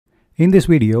In this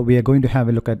video, we are going to have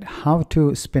a look at how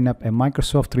to spin up a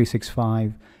Microsoft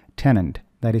 365 tenant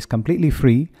that is completely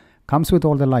free, comes with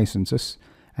all the licenses,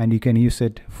 and you can use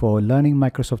it for learning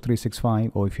Microsoft 365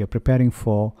 or if you're preparing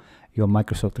for your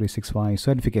Microsoft 365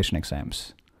 certification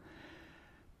exams.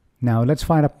 Now let's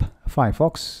fire up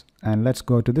Firefox and let's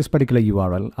go to this particular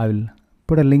URL. I will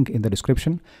put a link in the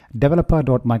description,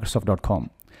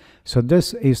 developer.microsoft.com. So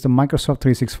this is the Microsoft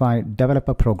 365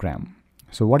 developer program.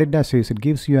 So what it does is it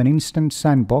gives you an instant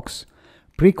sandbox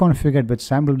pre-configured with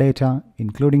sample data,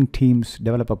 including Teams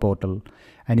developer portal,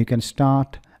 and you can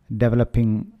start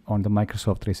developing on the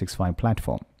Microsoft 365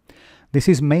 platform. This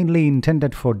is mainly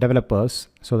intended for developers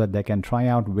so that they can try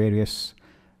out various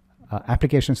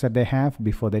applications that they have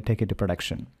before they take it to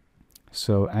production.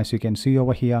 So as you can see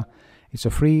over here, it's a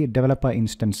free developer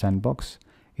instant sandbox.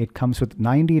 It comes with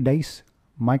 90 days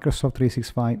Microsoft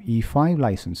 365 E5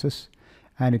 licenses,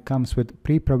 and it comes with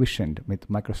pre-provisioned with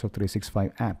Microsoft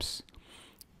 365 apps.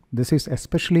 This is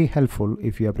especially helpful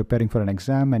if you are preparing for an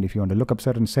exam and if you want to look up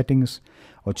certain settings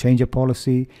or change a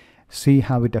policy, see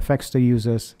how it affects the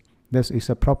users. This is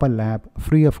a proper lab,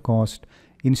 free of cost,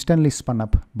 instantly spun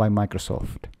up by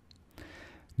Microsoft.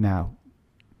 Now,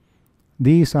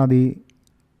 these are the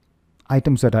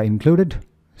items that are included.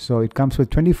 So it comes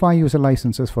with 25 user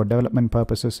licenses for development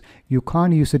purposes. You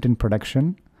can't use it in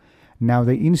production. Now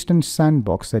the instant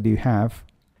sandbox that you have,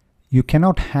 you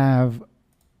cannot have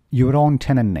your own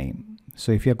tenant name.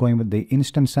 So if you're going with the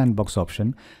instant sandbox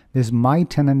option, this my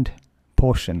tenant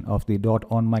portion of the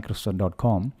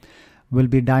 .onmicrosoft.com will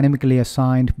be dynamically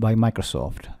assigned by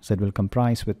Microsoft. So it will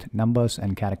comprise with numbers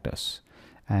and characters,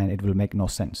 and it will make no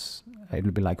sense. It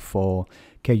will be like 4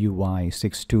 KUY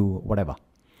 62 whatever.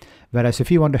 Whereas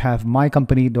if you want to have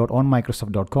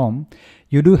mycompany.onmicrosoft.com,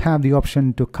 you do have the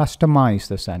option to customize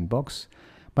the sandbox,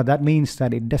 but that means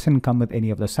that it doesn't come with any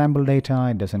of the sample data,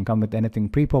 it doesn't come with anything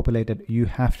pre-populated. You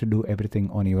have to do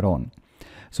everything on your own.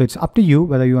 So it's up to you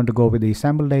whether you want to go with the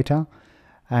sample data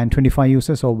and 25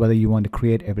 users or whether you want to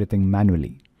create everything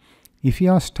manually. If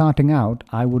you are starting out,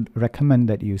 I would recommend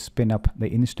that you spin up the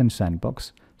instant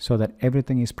sandbox so that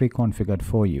everything is pre-configured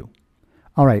for you.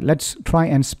 All right, let's try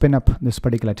and spin up this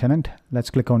particular tenant. Let's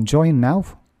click on join now.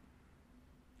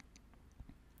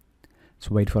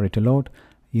 So wait for it to load.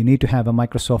 You need to have a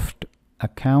Microsoft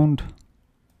account.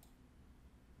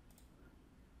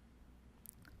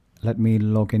 Let me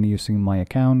log in using my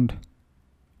account.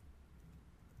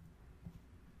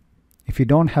 If you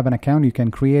don't have an account, you can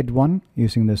create one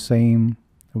using the same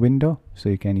window. So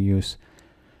you can use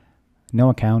no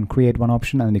account, create one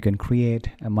option, and you can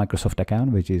create a Microsoft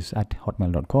account, which is at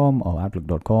hotmail.com or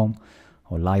outlook.com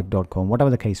or live.com, whatever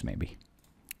the case may be.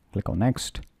 Click on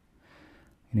next.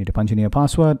 You need to punch in your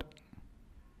password.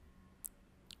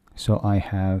 So I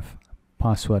have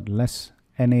passwordless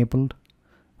enabled.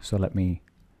 So let me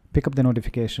pick up the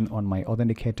notification on my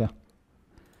authenticator.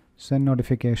 Send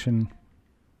notification.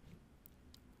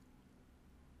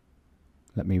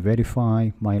 Let me verify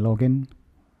my login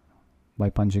by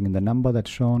punching in the number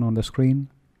that's shown on the screen.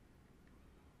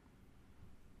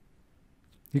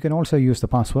 You can also use the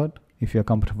password if you're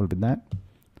comfortable with that.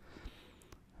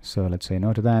 So let's say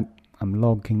no to that. I'm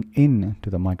logging in to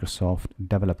the Microsoft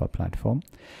developer platform.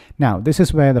 Now this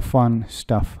is where the fun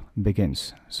stuff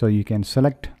begins. So you can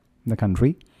select the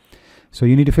country. So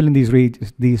you need to fill in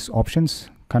these options,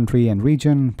 country and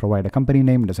region, provide a company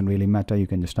name. It doesn't really matter. You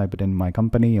can just type it in my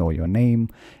company or your name.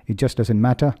 It just doesn't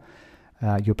matter.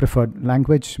 Your preferred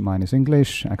language, mine is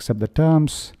English. Accept the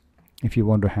terms. If you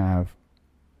want to have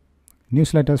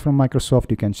newsletters from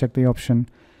Microsoft, you can check the option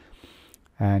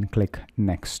and click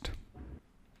next.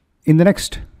 In the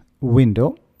next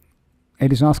window,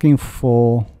 it is asking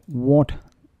for what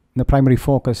the primary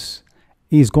focus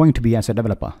is going to be as a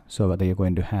developer. So whether you're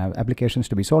going to have applications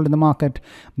to be sold in the market.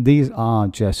 These are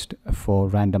just for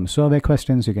random survey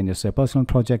questions. You can just say personal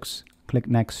projects. Click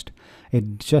next.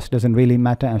 It just doesn't really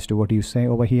matter as to what you say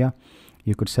over here.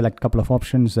 You could select a couple of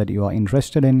options that you are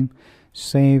interested in,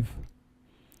 save,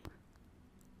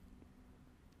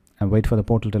 and wait for the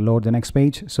portal to load the next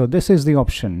page. So this is the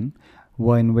option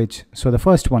so the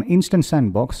first one, instant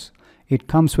sandbox, it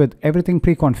comes with everything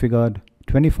pre-configured,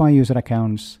 25 user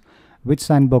accounts with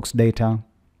sandbox data.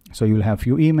 So you'll have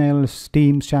few emails,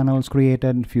 Teams channels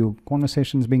created, few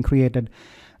conversations being created.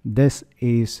 This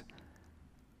is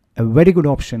a very good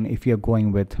option if you're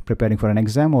going with preparing for an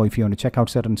exam or if you want to check out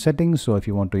certain settings or if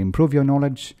you want to improve your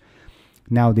knowledge.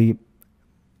 Now the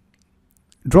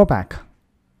drawback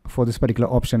for this particular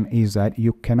option is that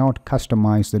you cannot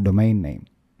customize the domain name.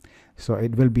 So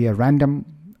it will be a random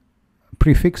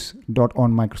prefix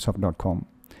 .onmicrosoft.com.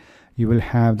 You will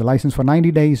have the license for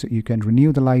 90 days. You can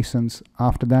renew the license.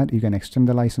 After that, you can extend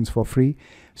the license for free.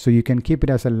 So you can keep it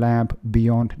as a lab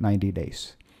beyond 90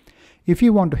 days. If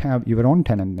you want to have your own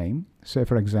tenant name, say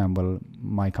for example,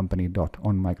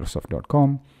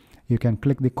 mycompany.onmicrosoft.com, you can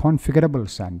click the configurable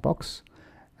sandbox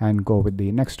and go with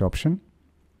the next option.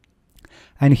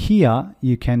 And here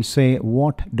you can say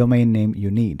what domain name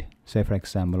you need. Say for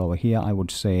example, over here, I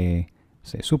would say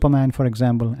Superman, for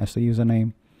example, as the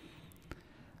username.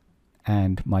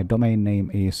 And my domain name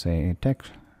is a Tech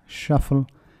Shuffle.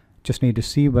 Just need to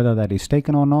see whether that is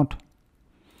taken or not.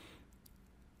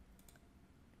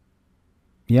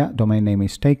 Yeah, domain name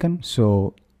is taken.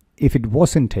 So if it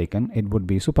wasn't taken, it would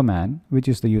be Superman, which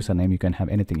is the username. You can have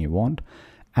anything you want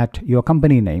at your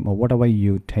company name or whatever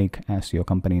you take as your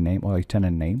company name or your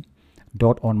tenant name,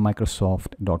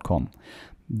 .onmicrosoft.com.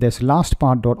 This last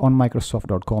part,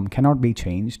 .onmicrosoft.com, cannot be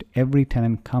changed. Every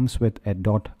tenant comes with a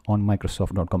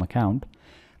 .onmicrosoft.com account.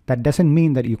 That doesn't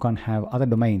mean that you can't have other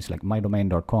domains like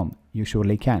mydomain.com. You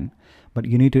surely can, but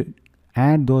you need to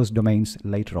add those domains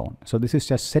later on. So this is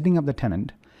just setting up the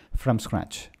tenant from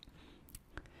scratch.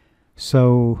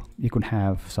 So you could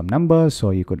have some numbers,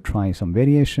 or you could try some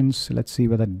variations. Let's see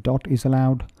whether dot is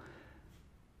allowed.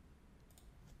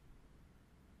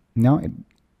 No,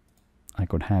 I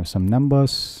could have some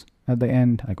numbers at the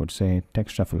end. I could say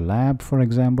Text Shuffle Lab, for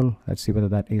example. Let's see whether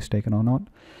that is taken or not.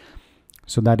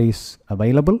 So that is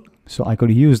available. So I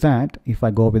could use that if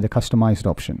I go with the customized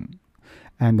option,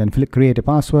 and then create a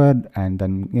password, and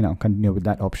then continue with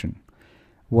that option.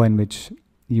 When which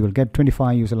you will get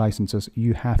 25 user licenses.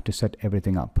 You have to set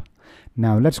everything up.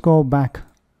 Now let's go back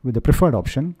with the preferred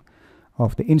option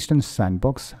of the instance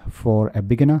sandbox for a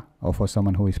beginner or for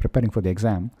someone who is preparing for the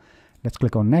exam. Let's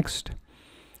click on next.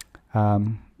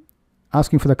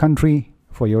 Asking for the country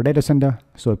for your data center.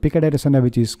 So pick a data center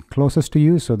which is closest to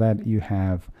you so that you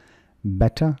have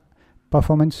better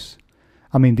performance.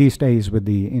 I mean, these days with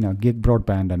the gig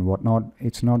broadband and whatnot,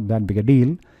 it's not that big a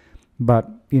deal, but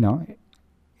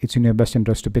it's in your best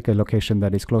interest to pick a location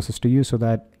that is closest to you so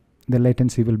that the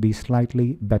latency will be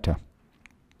slightly better.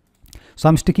 So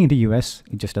I'm sticking to US.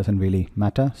 It just doesn't really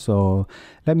matter. So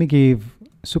let me give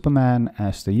Superman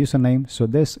as the username. So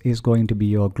this is going to be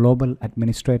your global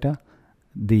administrator,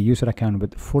 the user account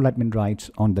with full admin rights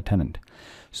on the tenant.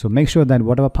 So make sure that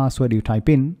whatever password you type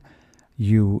in,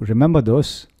 you remember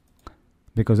those,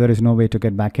 because there is no way to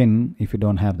get back in if you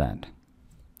don't have that.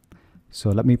 So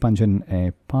let me punch in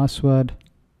a password,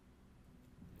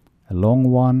 a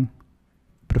long one,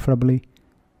 preferably.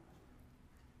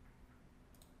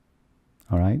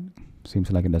 All right,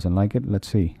 seems like it doesn't like it. Let's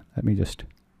see. Let me just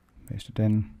paste it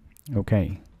in.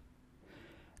 Okay.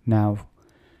 Now,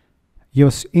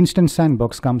 your instance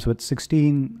sandbox comes with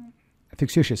 16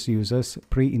 fictitious users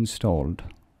pre-installed.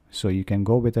 So you can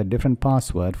go with a different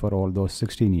password for all those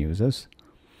 16 users.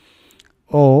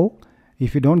 Or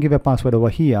if you don't give a password over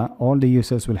here, all the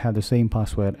users will have the same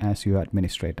password as your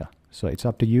administrator. So it's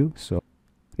up to you. So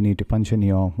you need to punch in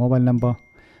your mobile number,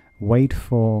 wait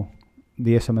for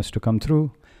the SMS to come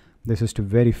through. This is to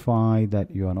verify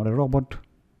that you are not a robot.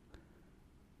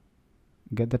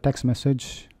 Get the text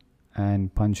message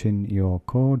and punch in your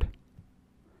code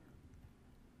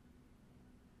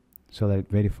so that it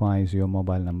verifies your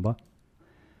mobile number,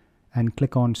 and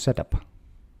click on setup.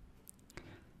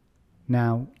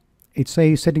 Now it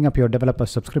says setting up your developer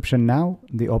subscription now.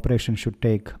 The operation should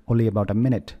take only about a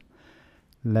minute.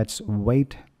 Let's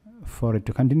wait for it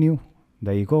to continue.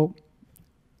 There you go.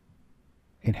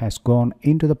 It has gone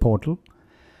into the portal.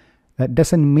 That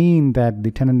doesn't mean that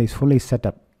the tenant is fully set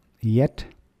up yet.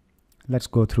 Let's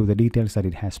go through the details that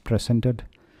it has presented.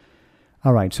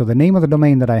 All right, so the name of the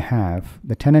domain that I have,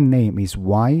 the tenant name is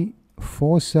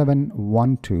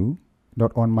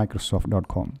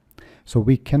y4712.onmicrosoft.com. So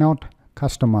we cannot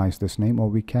customize this name, or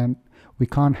we can't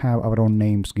have our own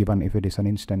names given if it is an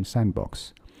instance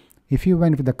sandbox. If you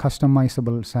went with the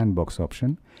customizable sandbox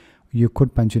option, you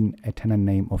could punch in a tenant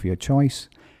name of your choice.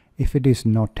 If it is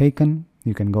not taken,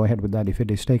 you can go ahead with that. If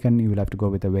it is taken, you will have to go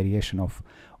with a variation of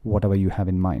whatever you have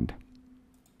in mind.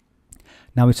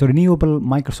 Now it's a renewable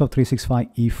Microsoft 365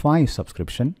 E5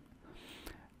 subscription,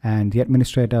 and the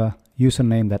administrator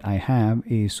username that I have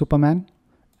is Superman,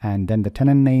 and then the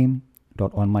tenant name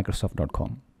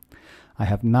 .onmicrosoft.com. I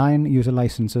have 9 user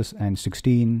licenses and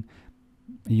 16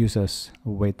 users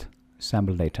with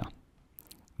sample data.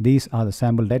 These are the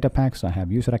sample data packs. I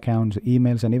have user accounts,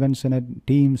 emails and events in it,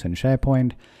 Teams and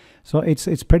SharePoint. So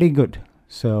it's pretty good.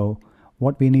 So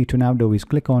what we need to now do is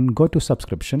click on go to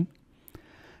subscription.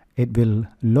 It will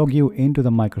log you into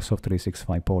the Microsoft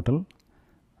 365 portal.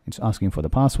 It's asking for the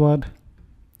password.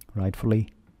 Rightfully,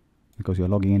 because you're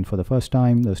logging in for the first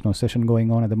time. There's no session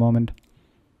going on at the moment.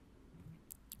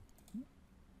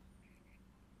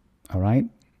 All right.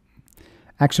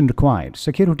 Action required.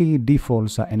 Security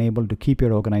defaults are enabled to keep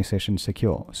your organization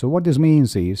secure. So what this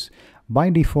means is,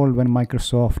 by default, when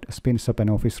Microsoft spins up an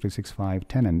Office 365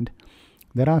 tenant,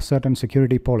 there are certain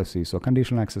security policies or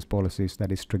conditional access policies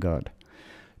that is triggered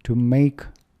to make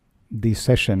the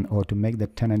session or to make the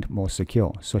tenant more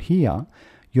secure. So here,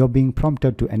 you're being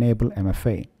prompted to enable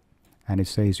MFA. And it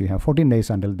says you have 14 days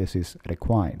until this is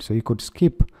required. So you could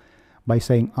skip by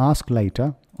saying ask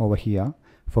later over here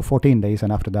for 14 days,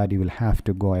 and after that you will have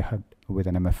to go ahead with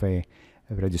an MFA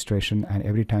registration, and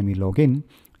every time you log in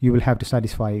you will have to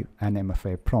satisfy an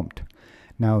MFA prompt.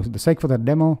 Now, for the sake for the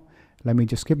demo, let me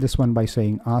just skip this one by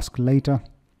saying ask later.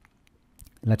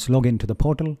 Let's log into the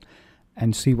portal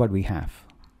and see what we have.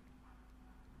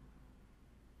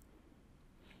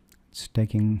 It's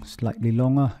taking slightly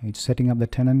longer. It's setting up the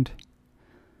tenant.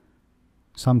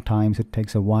 Sometimes it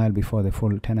takes a while before the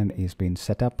full tenant is being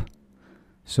set up.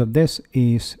 So this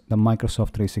is the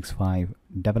Microsoft 365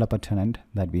 developer tenant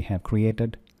that we have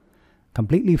created.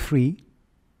 Completely free.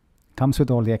 Comes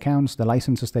with all the accounts, the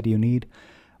licenses that you need.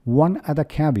 One other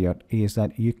caveat is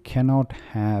that you cannot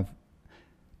have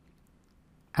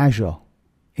Azure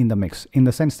in the mix, in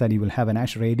the sense that you will have an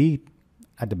Azure AD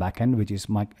at the back end, which is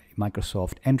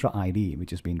Microsoft Entra ID, which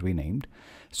has been renamed.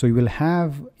 So you will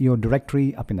have your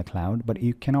directory up in the cloud, but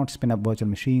you cannot spin up virtual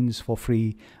machines for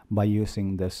free by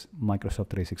using this Microsoft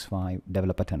 365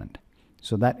 developer tenant.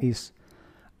 So that is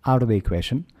out of the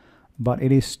equation, but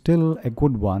it is still a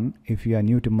good one if you are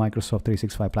new to Microsoft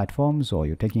 365 platforms, or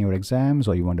you're taking your exams,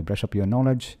 or you want to brush up your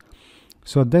knowledge.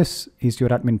 So this is your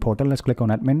admin portal. Let's click on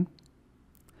admin.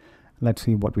 Let's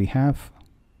see what we have.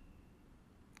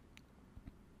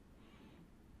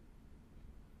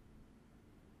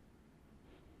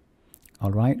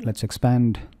 All right, let's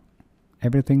expand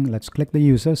everything. Let's click the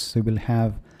users. So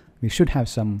we should have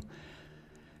some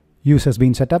users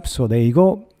being set up. So there you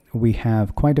go. We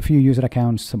have quite a few user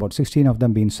accounts, about 16 of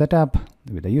them being set up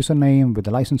with the username, with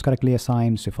the license correctly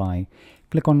assigned. So if I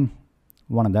click on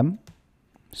one of them,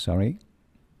 sorry.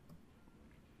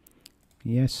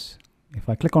 Yes, if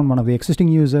I click on one of the existing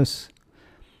users,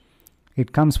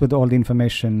 it comes with all the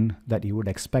information that you would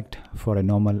expect for a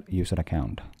normal user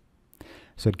account.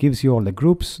 So it gives you all the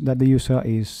groups that the user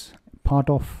is part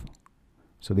of.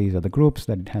 So these are the groups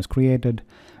that it has created.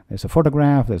 There's a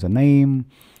photograph, there's a name,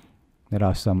 there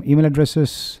are some email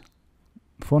addresses,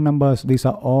 phone numbers. These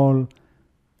are all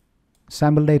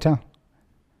sample data.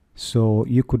 So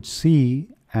you could see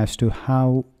as to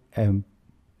how a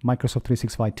Microsoft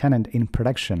 365 tenant in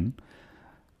production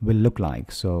will look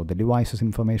like. So the devices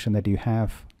information that you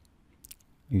have,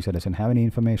 user doesn't have any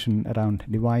information around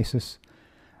devices.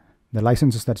 The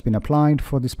licenses that's been applied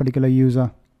for this particular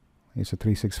user is a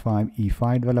 365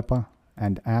 E5 developer,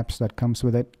 and apps that comes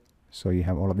with it. So you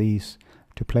have all of these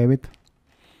to play with.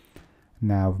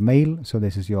 Now mail, so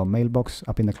this is your mailbox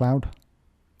up in the cloud.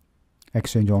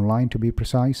 Exchange Online to be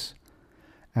precise.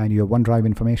 And your OneDrive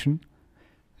information.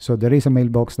 So there is a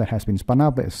mailbox that has been spun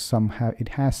up. It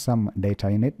has some data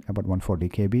in it, about 140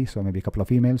 KB, so maybe a couple of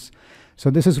emails.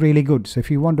 So this is really good. So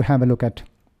if you want to have a look at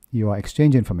your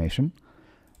Exchange information,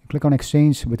 click on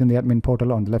Exchange within the admin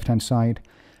portal on the left hand side.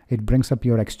 It brings up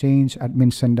your Exchange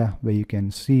admin center, where you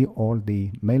can see all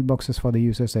the mailboxes for the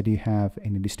users that you have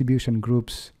in the distribution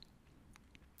groups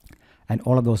and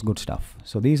all of those good stuff.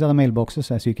 So these are the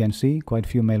mailboxes, as you can see, quite a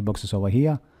few mailboxes over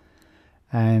here.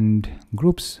 And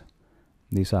groups,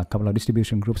 these are a couple of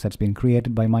distribution groups that's been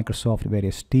created by Microsoft,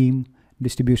 various team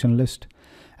distribution list.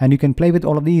 And you can play with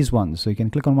all of these ones. So you can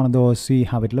click on one of those, see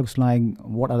how it looks like,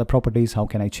 what are the properties, how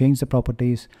can I change the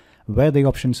properties, where the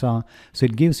options are. So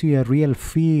it gives you a real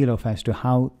feel of as to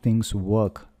how things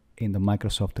work in the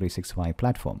Microsoft 365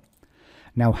 platform.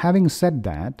 Now, having said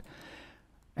that,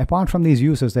 apart from these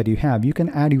users that you have, you can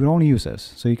add your own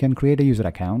users. So you can create a user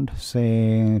account,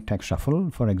 say Tech Shuffle,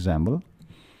 for example,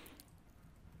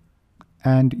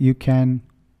 and you can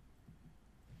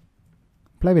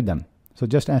play with them. So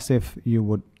just as if you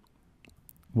would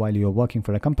while you're working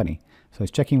for a company. So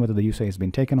it's checking whether the user has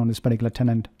been taken on this particular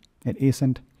tenant. It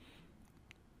isn't.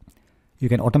 You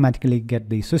can automatically get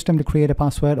the system to create a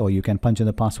password, or you can punch in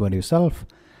the password yourself.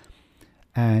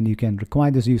 And you can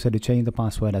require this user to change the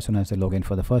password as soon as they log in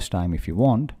for the first time if you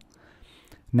want.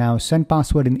 Now, send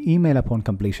password in email upon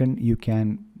completion. You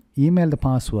can email the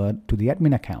password to the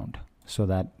admin account so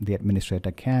that the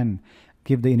administrator can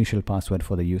give the initial password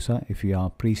for the user if you are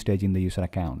pre-staging the user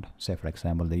account. Say, for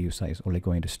example, the user is only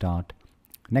going to start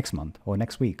next month or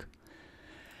next week.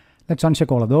 Let's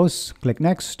uncheck all of those. Click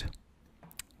Next.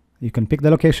 You can pick the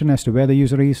location as to where the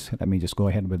user is. Let me just go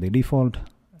ahead with the default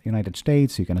United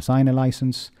States. You can assign a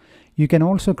license. You can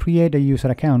also create a user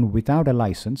account without a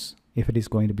license if it is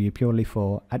going to be purely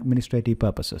for administrative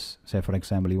purposes. Say, for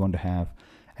example, you want to have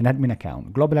an admin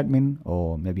account, global admin,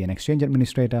 or maybe an exchange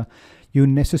administrator. You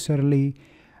necessarily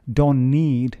don't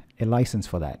need a license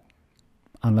for that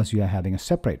unless you are having a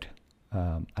separate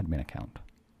admin account.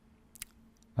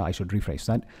 I should rephrase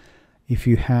that. If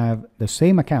you have the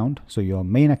same account, so your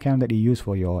main account that you use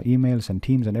for your emails and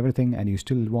Teams and everything, and you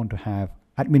still want to have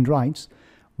admin rights,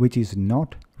 which is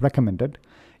not recommended,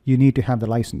 you need to have the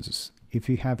licenses. If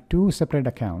you have two separate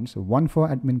accounts, one for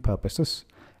admin purposes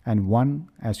and one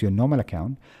as your normal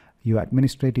account, your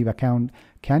administrative account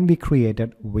can be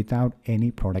created without any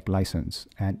product license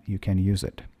and you can use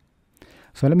it.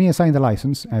 So let me assign the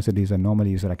license as it is a normal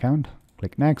user account.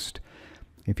 Click next.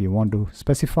 If you want to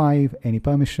specify any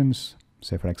permissions,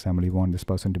 say for example you want this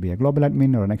person to be a global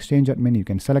admin or an exchange admin, you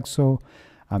can select so.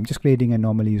 I'm just creating a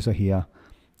normal user here,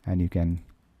 and you can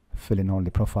fill in all the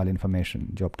profile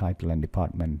information, job title and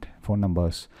department, phone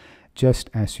numbers, just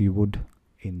as you would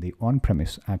in the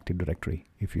on-premise Active Directory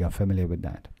if you are familiar with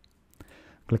that.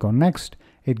 Click on next.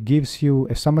 It gives you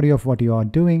a summary of what you are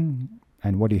doing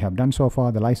and what you have done so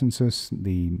far, the licenses,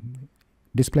 the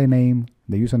display name,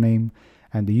 the username,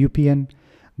 and the UPN,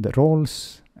 the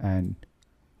roles, and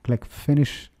click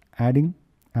finish adding,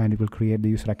 and it will create the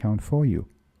user account for you.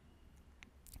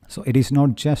 So it is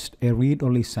not just a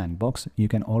read-only sandbox. You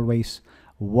can always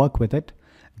work with it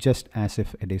just as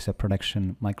if it is a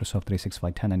production Microsoft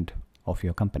 365 tenant of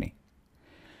your company.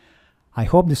 I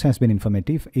hope this has been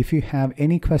informative. If you have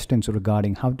any questions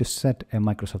regarding how to set a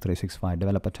Microsoft 365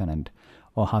 developer tenant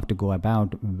or how to go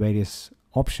about various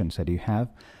options that you have,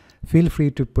 feel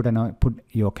free to put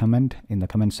your comment in the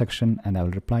comment section, and I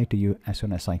will reply to you as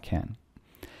soon as I can.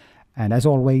 And as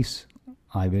always,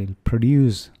 I will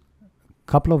produce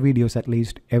a couple of videos at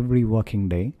least every working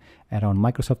day around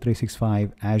Microsoft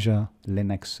 365, Azure,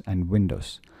 Linux, and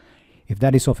Windows. If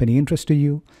that is of any interest to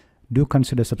you, do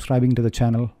consider subscribing to the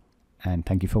channel, and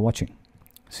thank you for watching.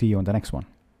 See you on the next one.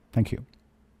 Thank you.